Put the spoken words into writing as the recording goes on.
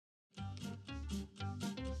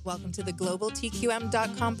Welcome to the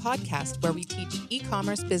globaltqm.com podcast, where we teach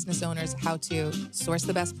e-commerce business owners how to source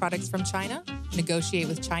the best products from China, negotiate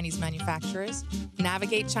with Chinese manufacturers,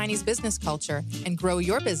 navigate Chinese business culture, and grow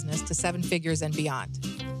your business to seven figures and beyond.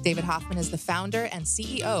 David Hoffman is the founder and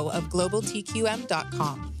CEO of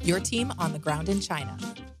globaltqm.com, your team on the ground in China.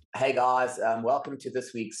 Hey guys, welcome to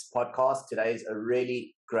this week's podcast. Today's a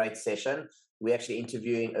really great session. We're actually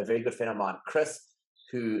interviewing a very good friend of mine, Chris,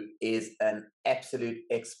 who is an absolute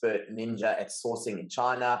expert ninja at sourcing in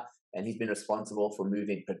China, and he's been responsible for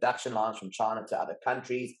moving production lines from China to other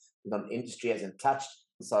countries. He's on industry hasn't touched,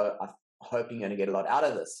 so I'm hoping you're going to get a lot out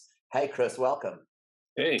of this. Hey Chris, welcome.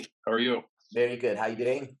 Hey, how are you? Very good. How you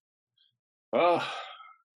doing? Oh,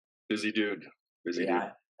 busy dude. Busy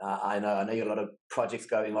dude. I know you have a lot of projects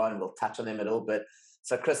going on. We'll touch on them a little bit.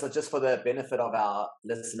 So Chris, just for the benefit of our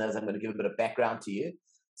listeners, I'm going to give a bit of background to you.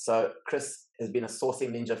 So Chris has been a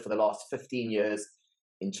sourcing ninja for the last 15 years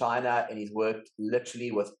in China, and he's worked literally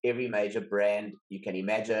with every major brand you can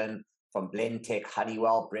imagine, from Blendtec,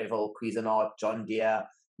 Honeywell, Breville, Cuisinart, John Deere,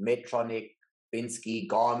 Medtronic, Binsky,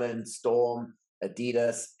 Garmin, Storm,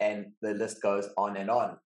 Adidas, and the list goes on and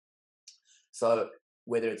on. So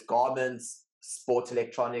whether it's garments, sports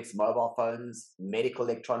electronics, mobile phones, medical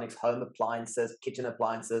electronics, home appliances, kitchen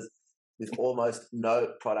appliances, there's almost no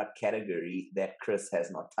product category that Chris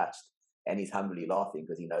has not touched. And he's humbly laughing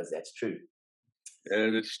because he knows that's true.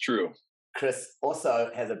 And it's true. Chris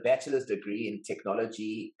also has a bachelor's degree in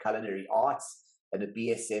technology, culinary arts, and a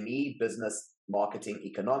BSME, business marketing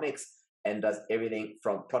economics, and does everything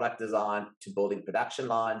from product design to building production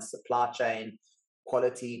lines, supply chain,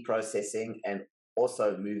 quality processing, and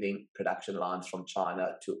also moving production lines from China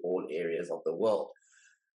to all areas of the world.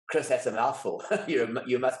 Chris, that's a mouthful.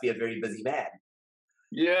 You must be a very busy man.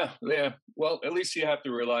 Yeah. Well, at least you have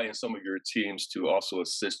to rely on some of your teams to also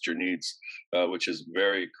assist your needs, which is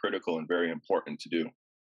very critical and very important to do.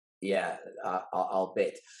 Yeah, I'll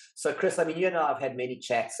bet. So, Chris, I mean, you and I have had many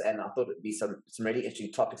chats, and I thought it'd be some really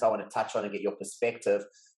interesting topics I want to touch on and get your perspective,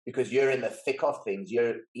 because you're in the thick of things.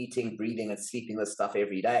 You're eating, breathing, and sleeping this stuff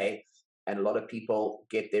every day. And a lot of people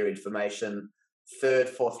get their information third,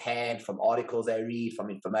 fourth hand from articles they read, from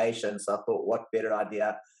information. So I thought, what better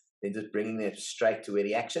idea than just bringing them straight to where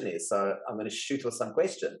the action is. So I'm going to shoot with some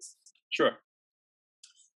questions. Sure.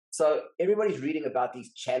 So everybody's reading about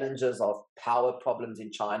these challenges of power problems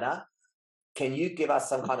in China. Can you give us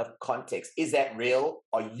some kind of context? Is that real?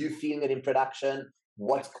 Are you feeling it in production?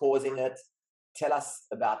 What's causing it? Tell us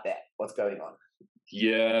about that. What's going on?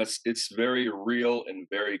 Yes, it's very real and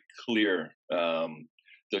very clear.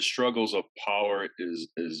 The struggles of power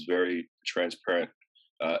is very transparent,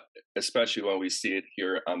 especially when we see it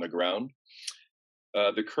here on the ground.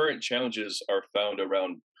 The current challenges are found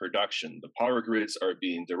around production. The power grids are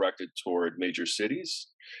being directed toward major cities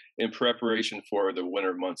in preparation for the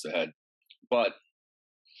winter months ahead. But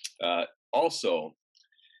also,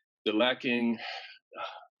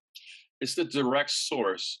 it's the direct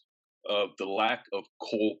source of the lack of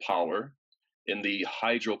coal power in the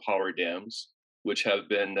hydropower dams, which have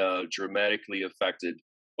been dramatically affected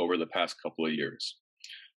over the past couple of years,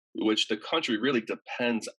 which the country really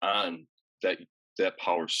depends on that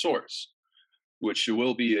power source, which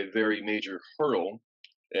will be a very major hurdle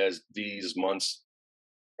as these months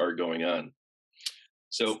are going on.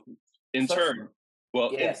 So in turn,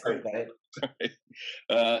 the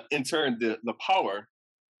power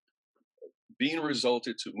being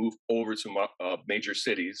resulted to move over to major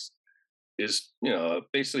cities is,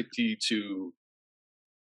 basically to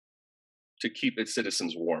keep its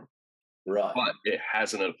citizens warm. Right. But it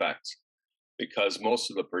has an effect because most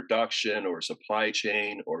of the production or supply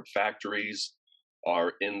chain or factories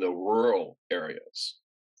are in the rural areas.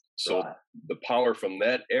 So the power from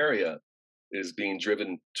that area is being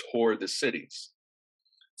driven toward the cities.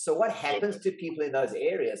 So what happens to people in those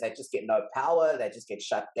areas? They just get no power, they just get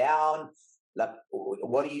shut down. Like,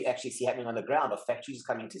 what do you actually see happening on the ground? Are factories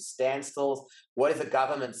coming to standstills? What is the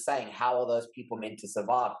government saying? How are those people meant to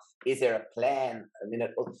survive? Is there a plan? I mean,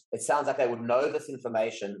 it sounds like they would know this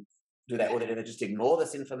information. Or do they just ignore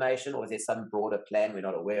this information, or is there some broader plan we're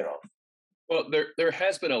not aware of? Well, there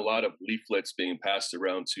has been a lot of leaflets being passed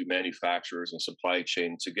around to manufacturers and supply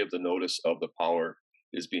chain to give the notice of the power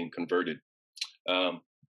is being converted.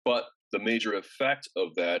 But the major effect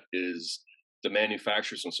of that is the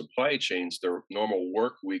manufacturers and supply chains, their normal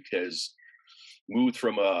work week has moved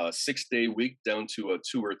from a 6-day week down to a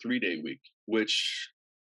 2 or 3 day week, which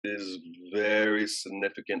is very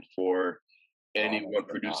significant for anyone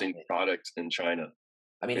producing products in China.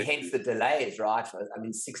 I mean, hence the delays, right? I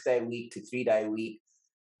mean, 6-day week to 3-day week.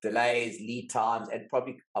 delays, lead times, and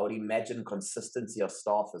probably, I would imagine, consistency of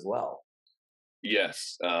staff as well.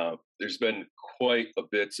 Yes, there's been quite a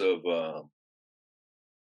bit of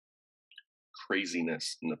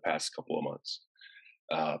craziness in the past couple of months.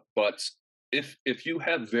 But if you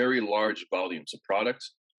have very large volumes of product,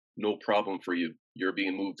 no problem for you. You're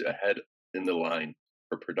being moved ahead in the line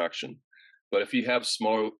for production. But if you have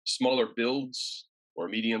smaller builds or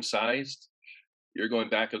medium sized, you're going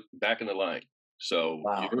back in the line. So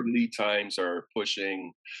Wow. your lead times are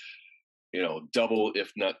pushing, double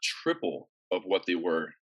if not triple of what they were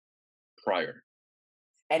prior.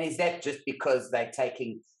 And is that just because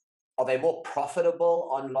are they more profitable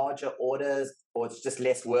on larger orders, or it's just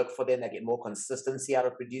less work for them? They get more consistency out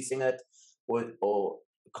of producing it, or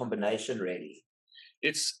a combination, really?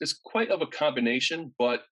 It's quite of a combination,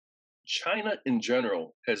 but China in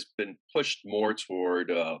general has been pushed more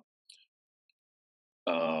toward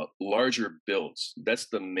larger builds. That's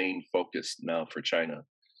the main focus now for China,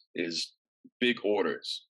 is big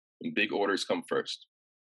orders, and big orders come first.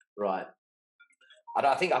 Right.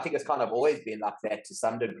 I think it's kind of always been like that to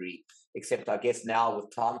some degree, except I guess now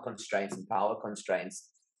with time constraints and power constraints,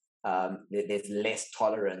 there's less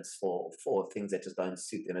tolerance for things that just don't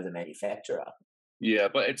suit them as a manufacturer. Yeah,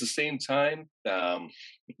 but at the same time,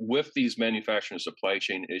 with these manufacturing supply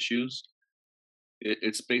chain issues,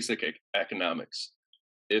 it's basic economics.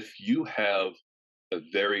 If you have a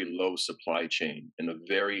very low supply chain and a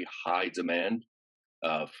very high demand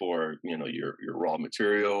for your raw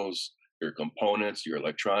materials, your components, your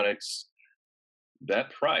electronics,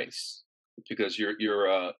 that price, because you're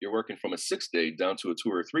working from a 6-day down to a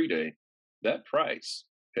 2 or 3-day, that price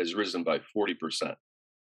has risen by 40%.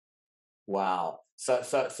 Wow. So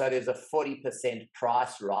there's a 40%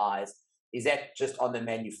 price rise. Is that just on the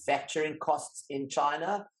manufacturing costs in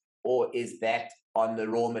China, or is that on the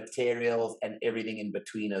raw materials and everything in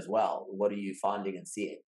between as well? What are you finding and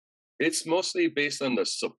seeing? It's mostly based on the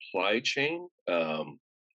supply chain,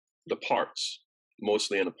 the parts,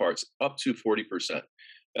 mostly on the parts, up to 40%.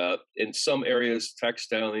 In some areas,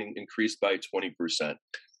 textiling increased by 20%,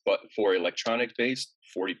 but for electronic-based,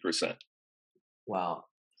 40%. Wow.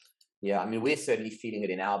 Yeah, I mean, we're certainly feeling it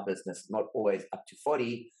in our business, not always up to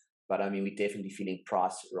 40, but I mean, we're definitely feeling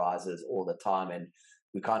price rises all the time. And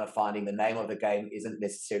we're kind of finding the name of the game isn't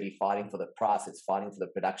necessarily fighting for the price, it's fighting for the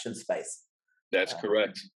production space. That's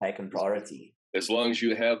correct. Taken priority. As long as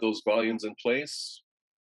you have those volumes in place,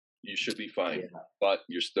 you should be fine, but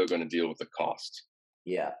you're still going to deal with the cost.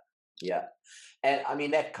 Yeah. And I mean,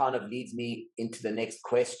 that kind of leads me into the next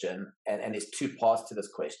question. And there's two parts to this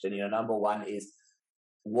question. Number one is,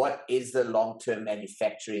 what is the long-term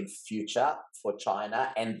manufacturing future for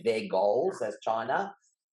China and their goals as China?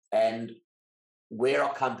 And where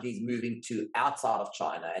are companies moving to outside of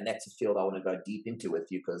China? And that's a field I want to go deep into with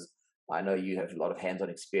you, because I know you have a lot of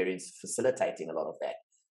hands-on experience facilitating a lot of that.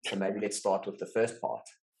 So maybe let's start with the first part.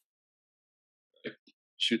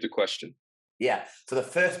 Shoot the question. Yeah. So the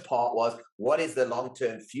first part was, what is the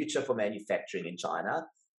long-term future for manufacturing in China?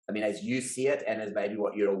 I mean, as you see it, and as maybe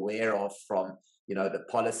what you're aware of from, the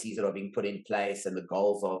policies that are being put in place and the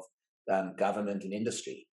goals of government and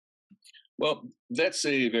industry. Well, that's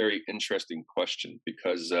a very interesting question,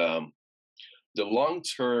 because the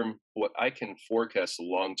long-term, what I can forecast the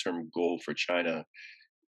long-term goal for China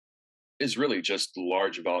is really just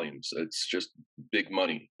large volumes. It's just big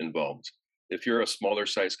money involved. If you're a smaller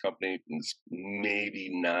size company, it's maybe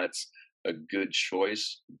not a good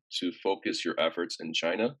choice to focus your efforts in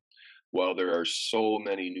China. While there are so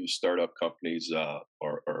many new startup companies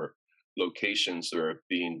or locations that are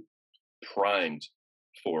being primed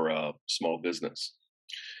for small business.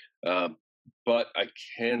 But I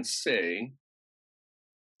can say,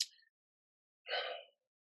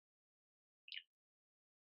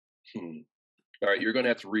 all right, you're going to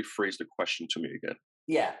have to rephrase the question to me again.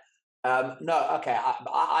 Yeah. No, okay.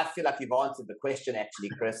 I feel like you've answered the question, actually,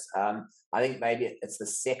 Chris. I think maybe it's the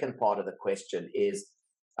second part of the question is,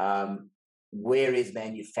 where is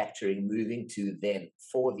manufacturing moving to then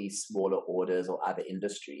for these smaller orders or other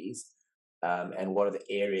industries? And what are the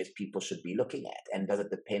areas people should be looking at? And does it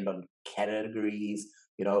depend on categories?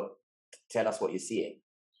 Tell us what you're seeing.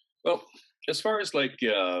 Well, as far as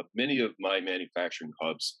many of my manufacturing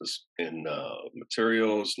hubs in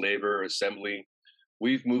materials, labor, assembly,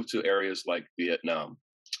 we've moved to areas like Vietnam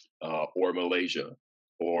or Malaysia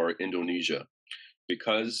or Indonesia,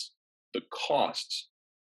 because the cost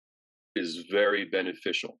is very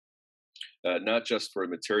beneficial, not just for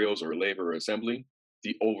materials or labor or assembly,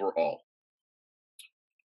 the overall.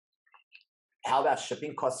 How about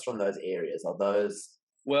shipping costs from those areas? Are those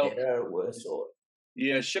better or worse? Or?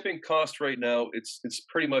 Yeah, shipping cost right now, it's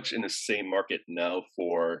pretty much in the same market now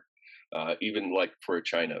for even like for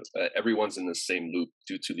China. Everyone's in the same loop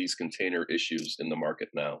due to these container issues in the market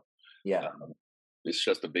now. Yeah. It's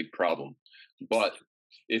just a big problem. But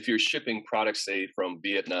if you're shipping products, say, from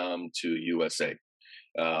Vietnam to USA,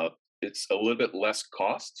 it's a little bit less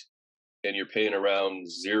cost, and you're paying around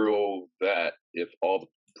zero VAT if all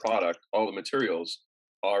the materials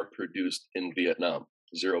are produced in Vietnam.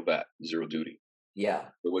 Zero VAT, zero duty. Yeah.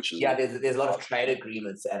 Which is Yeah, there's a lot of trade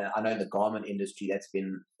agreements, and I know in the garment industry that's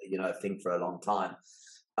been, a thing for a long time.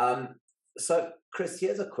 So, Chris,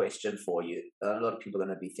 here's a question for you. A lot of people are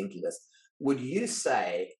going to be thinking this. Would you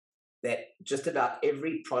say that just about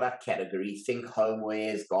every product category, think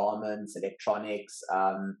homewares, garments, electronics,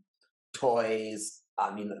 toys,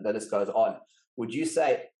 I mean, the list goes on. Would you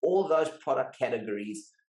say all those product categories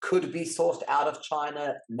could be sourced out of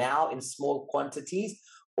China now in small quantities?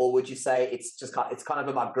 Or would you say it's kind of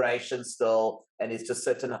a migration still, and it's just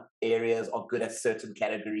certain areas are good at certain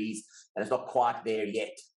categories, and it's not quite there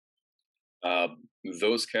yet?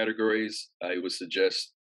 Those categories, I would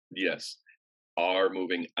suggest, yes, are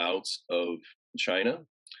moving out of China.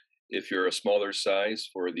 If you're a smaller size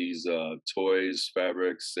for these toys,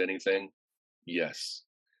 fabrics, anything, yes.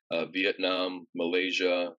 Vietnam,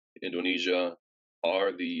 Malaysia, Indonesia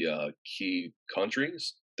are the key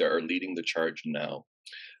countries that are leading the charge now.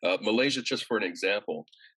 Malaysia, just for an example,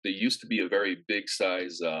 they used to be a very big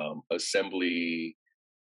size assembly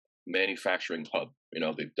manufacturing hub.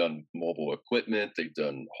 They've done mobile equipment, they've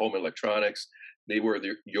done home electronics. They were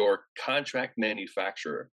your contract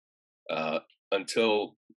manufacturer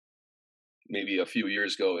until maybe a few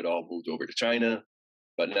years ago. It all moved over to China,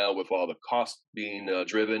 but now with all the costs being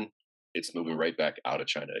driven, it's moving right back out of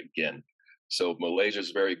China again. So Malaysia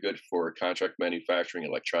is very good for contract manufacturing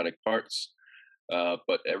electronic parts.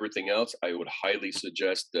 But everything else, I would highly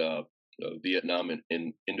suggest Vietnam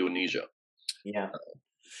and Indonesia. Yeah.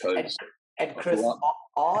 And Chris,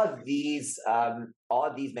 are these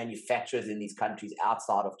manufacturers in these countries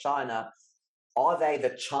outside of China? Are they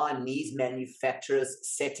the Chinese manufacturers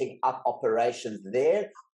setting up operations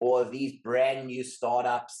there, or are these brand new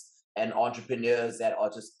startups and entrepreneurs that are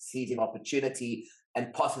just seizing opportunity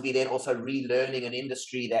and possibly then also relearning an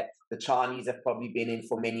industry that the Chinese have probably been in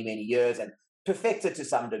for many, many years and perfected to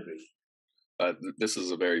some degree? This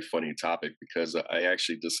is a very funny topic because I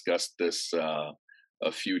actually discussed this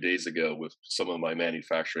a few days ago with some of my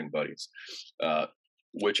manufacturing buddies,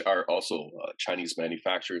 which are also Chinese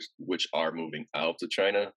manufacturers, which are moving out to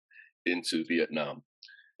China into Vietnam.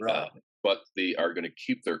 Right. But they are going to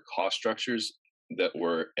keep their cost structures that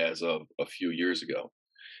were as of a few years ago,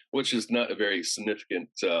 which is not a very significant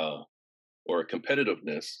or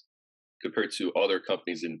competitiveness compared to other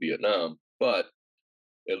companies in Vietnam. But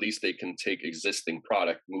at least they can take existing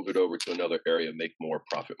product, move it over to another area, make more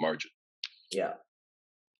profit margin. Yeah.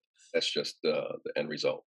 That's just the end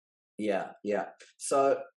result. Yeah, yeah.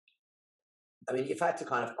 So, I mean, if I had to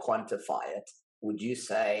kind of quantify it, would you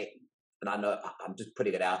say, and I know I'm just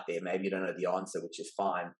putting it out there, maybe you don't know the answer, which is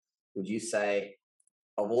fine. Would you say,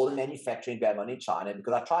 of all the manufacturing going on in China,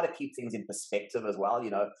 because I try to keep things in perspective as well,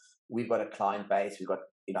 we've got a client base, we've got,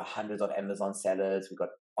 hundreds of Amazon sellers, we've got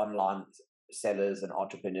online sellers and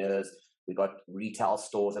entrepreneurs, we've got retail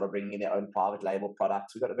stores that are bringing in their own private label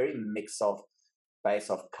products. We've got a very mix of base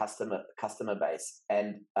of customer base,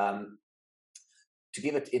 and to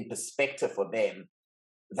give it in perspective for them,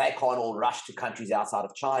 they can't all rush to countries outside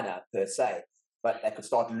of China per se, but they could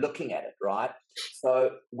start looking at it, right?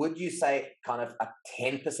 So would you say kind of a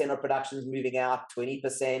 10% of production is moving out,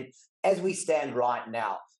 20%, as we stand right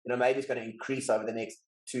now? Maybe it's going to increase over the next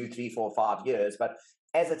 2, 3, 4, 5 years, but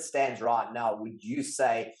as it stands right now, would you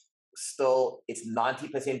say still it's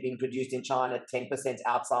 90% being produced in China, 10%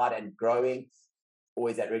 outside and growing? Or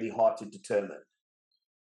is that really hard to determine?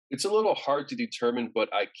 It's a little hard to determine, but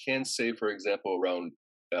I can say, for example, around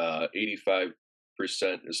 85%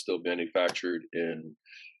 is still manufactured in,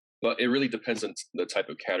 but it really depends on the type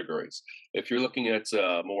of categories. If you're looking at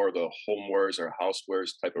more of the homewares or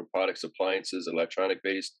housewares type of products, appliances,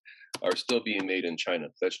 electronic-based, are still being made in China.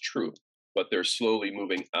 That's true, but they're slowly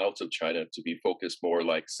moving out of China to be focused more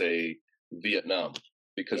like, say, Vietnam.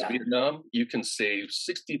 Because Vietnam, you can save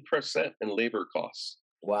 60% in labor costs.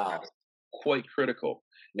 Wow. Quite critical.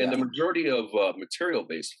 Yeah. And the majority of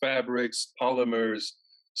material-based fabrics, polymers,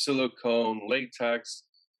 silicone, latex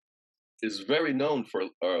is very known for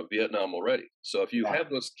Vietnam already. So if you have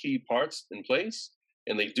those key parts in place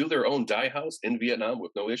and they do their own dye house in Vietnam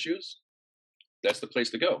with no issues, that's the place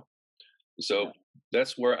to go. So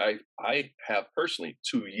that's where I have personally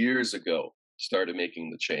 2 years ago started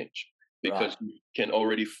making the change. because you can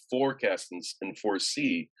already forecast and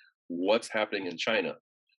foresee what's happening in China.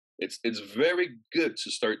 It's very good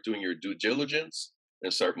to start doing your due diligence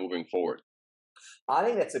and start moving forward. I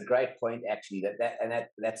think that's a great point, actually.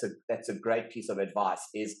 That's a great piece of advice.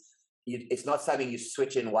 It's not something you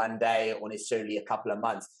switch in one day or necessarily a couple of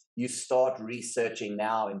months. You start researching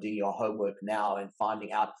now and doing your homework now and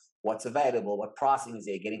finding out what's available, what pricing is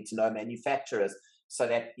there, getting to know manufacturers, so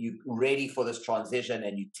that you're ready for this transition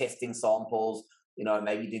and you're testing samples.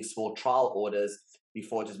 Maybe doing small trial orders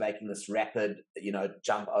before just making this rapid,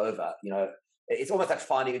 jump over. It's almost like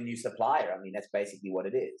finding a new supplier. I mean, that's basically what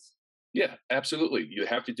it is. Yeah, absolutely. You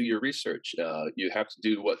have to do your research. You have to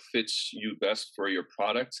do what fits you best for your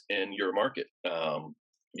product and your market.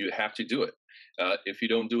 You have to do it. If you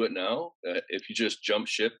don't do it now, if you just jump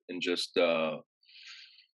ship and just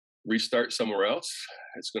restart somewhere else,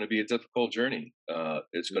 it's going to be a difficult journey.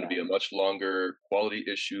 It's going to be a much longer quality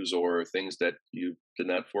issues or things that you did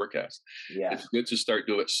not forecast. Yeah. It's good to start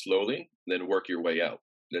do it slowly, then work your way out.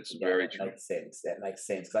 That's very true. That makes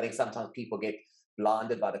sense. Because I think sometimes people get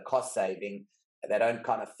blinded by the cost saving. They don't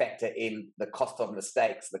kind of factor in the cost of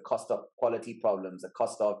mistakes, the cost of quality problems, the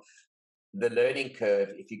cost of the learning curve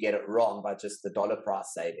if you get it wrong by just the dollar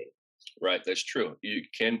price saving. Right, that's true. You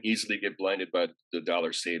can easily get blinded by the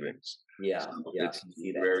dollar savings. Yeah, so it's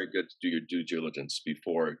very good to do your due diligence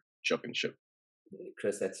before jumping ship.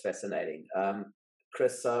 Chris, that's fascinating.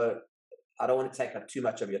 Chris, so I don't want to take up too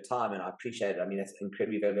much of your time, and I appreciate it. I mean, that's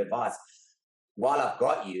incredibly valuable advice. While I've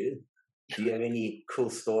got you, do you have any cool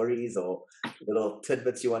stories or little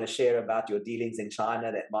tidbits you want to share about your dealings in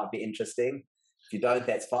China that might be interesting? If you don't,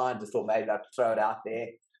 that's fine. Just thought maybe I'd throw it out there.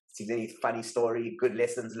 See any funny story, good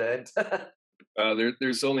lessons learned?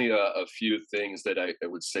 There's only a few things that I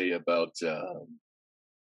would say about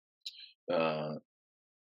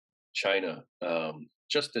China,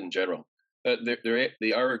 just in general.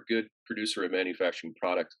 They are a good producer of manufacturing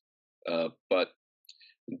product, but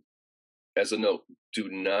as a note, do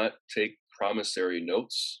not take promissory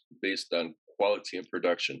notes based on quality and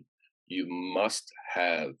production. You must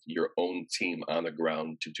have your own team on the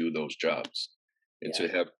ground to do those jobs and to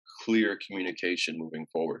have clear communication moving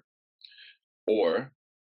forward. Or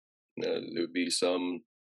there would be some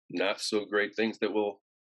not so great things that will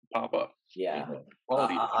pop up. Yeah.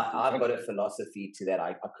 I've got a philosophy to that.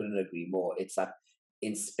 I couldn't agree more. It's like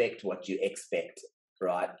inspect what you expect,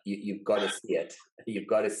 right? You've got to see it. You've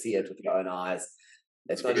got to see it with your own eyes.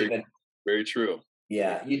 That's not even very true.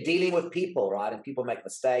 Yeah, you're dealing with people, right? And people make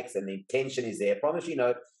mistakes, and the intention is there. Promissory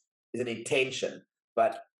note is an intention,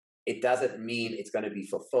 but it doesn't mean it's going to be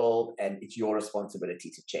fulfilled, and it's your responsibility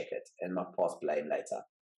to check it and not pass blame later.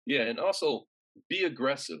 Yeah, and also be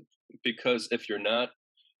aggressive, because if you're not,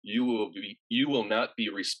 you will not be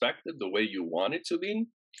respected the way you want it to be,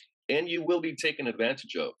 and you will be taken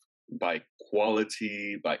advantage of by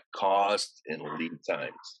quality, by cost, and lead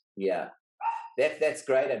times. Yeah. That's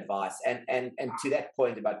great advice. And to that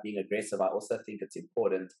point about being aggressive, I also think it's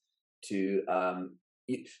important to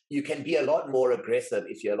you can be a lot more aggressive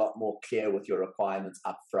if you're a lot more clear with your requirements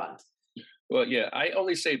up front. Well, yeah, I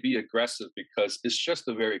only say be aggressive because it's just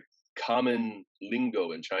a very common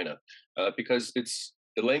lingo in China, because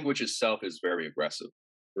the language itself is very aggressive.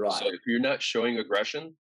 Right. So if you're not showing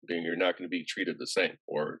aggression, then you're not going to be treated the same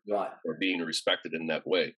or being respected in that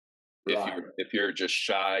way. If you're just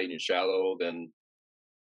shy and you're shallow, then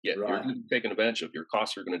you're going to be taken advantage of. Your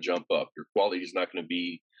costs are going to jump up. Your quality is not going to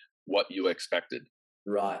be what you expected.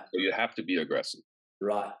 Right. So you have to be aggressive.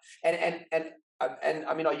 Right. And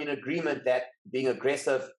I mean, are you in agreement that being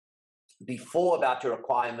aggressive before about your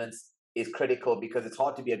requirements is critical, because it's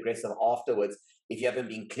hard to be aggressive afterwards if you haven't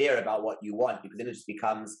been clear about what you want, because then it just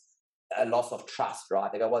becomes a loss of trust,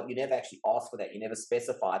 right? They go, well, you never actually asked for that. You never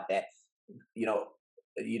specified that.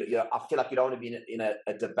 I feel like you don't want to be in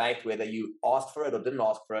a debate whether you asked for it or didn't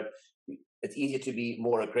ask for it. It's easier to be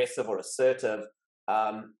more aggressive or assertive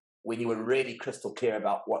when you were really crystal clear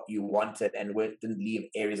about what you wanted and didn't leave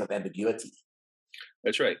areas of ambiguity.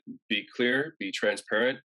 That's right. Be clear, be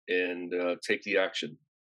transparent, and take the action.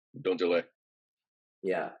 Don't delay.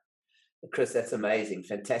 Yeah. Chris, that's amazing.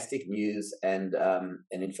 Fantastic news and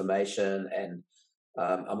information. And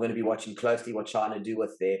I'm going to be watching closely what China do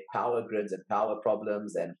with their power grids and power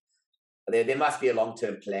problems. And there must be a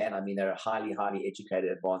long-term plan. I mean, they're a highly, highly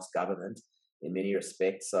educated, advanced government in many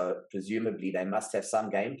respects. So presumably they must have some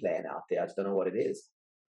game plan out there. I just don't know what it is.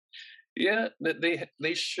 Yeah,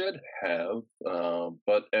 they should have.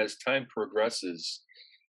 But as time progresses,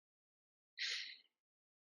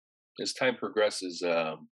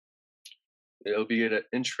 it'll be an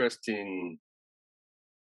interesting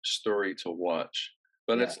story to watch.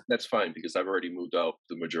 But that's fine because I've already moved out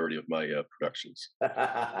the majority of my productions.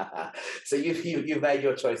 So you've made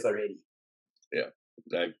your choice already. Yeah,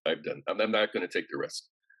 I've done. I'm not going to take the risk.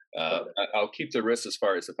 I'll keep the risk as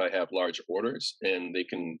far as if I have large orders and they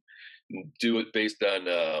can do it based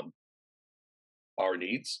on our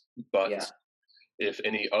needs. But if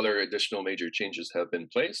any other additional major changes have been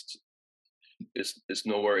placed, it's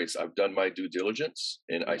no worries. I've done my due diligence,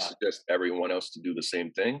 and I suggest everyone else to do the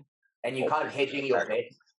same thing. And you're kind of hedging your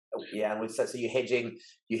bet. Yeah, and so you're hedging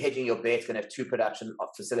your bet. Going to have 2 production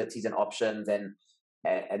facilities and options, and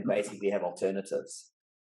basically have alternatives.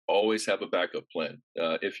 Always have a backup plan.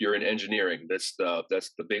 If you're in engineering, that's the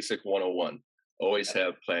basic 101. Always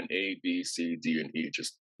have plan A, B, C, D, and E.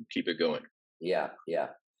 Just keep it going. Yeah.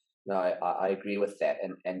 No, I agree with that.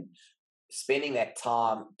 And spending that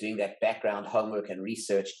time doing that background homework and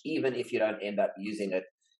research, even if you don't end up using it,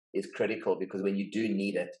 is critical, because when you do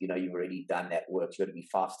need it, you've already done that work. You've got to be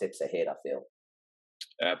 5 steps ahead, I feel.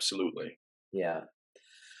 Absolutely. Yeah.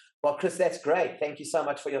 Well, Chris, that's great. Thank you so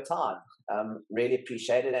much for your time. Really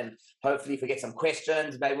appreciate it. And hopefully if we get some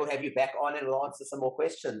questions, maybe we'll have you back on and we'll answer some more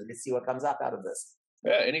questions. Let's see what comes up out of this.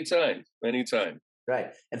 Yeah, anytime. Great.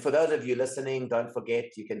 And for those of you listening, don't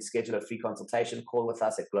forget, you can schedule a free consultation call with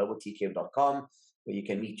us at globaltqm.com, where you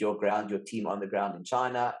can meet your team on the ground in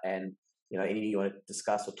China. And, anything you want to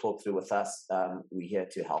discuss or talk through with us, we're here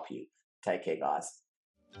to help you. Take care, guys.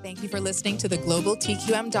 Thank you for listening to the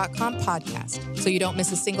globaltqm.com podcast. So you don't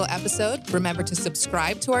miss a single episode, remember to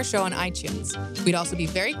subscribe to our show on iTunes. We'd also be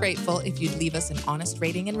very grateful if you'd leave us an honest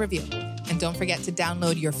rating and review. And don't forget to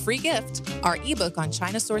download your free gift, our ebook on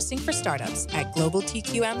China sourcing for startups, at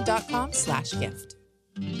globaltqm.com/gift.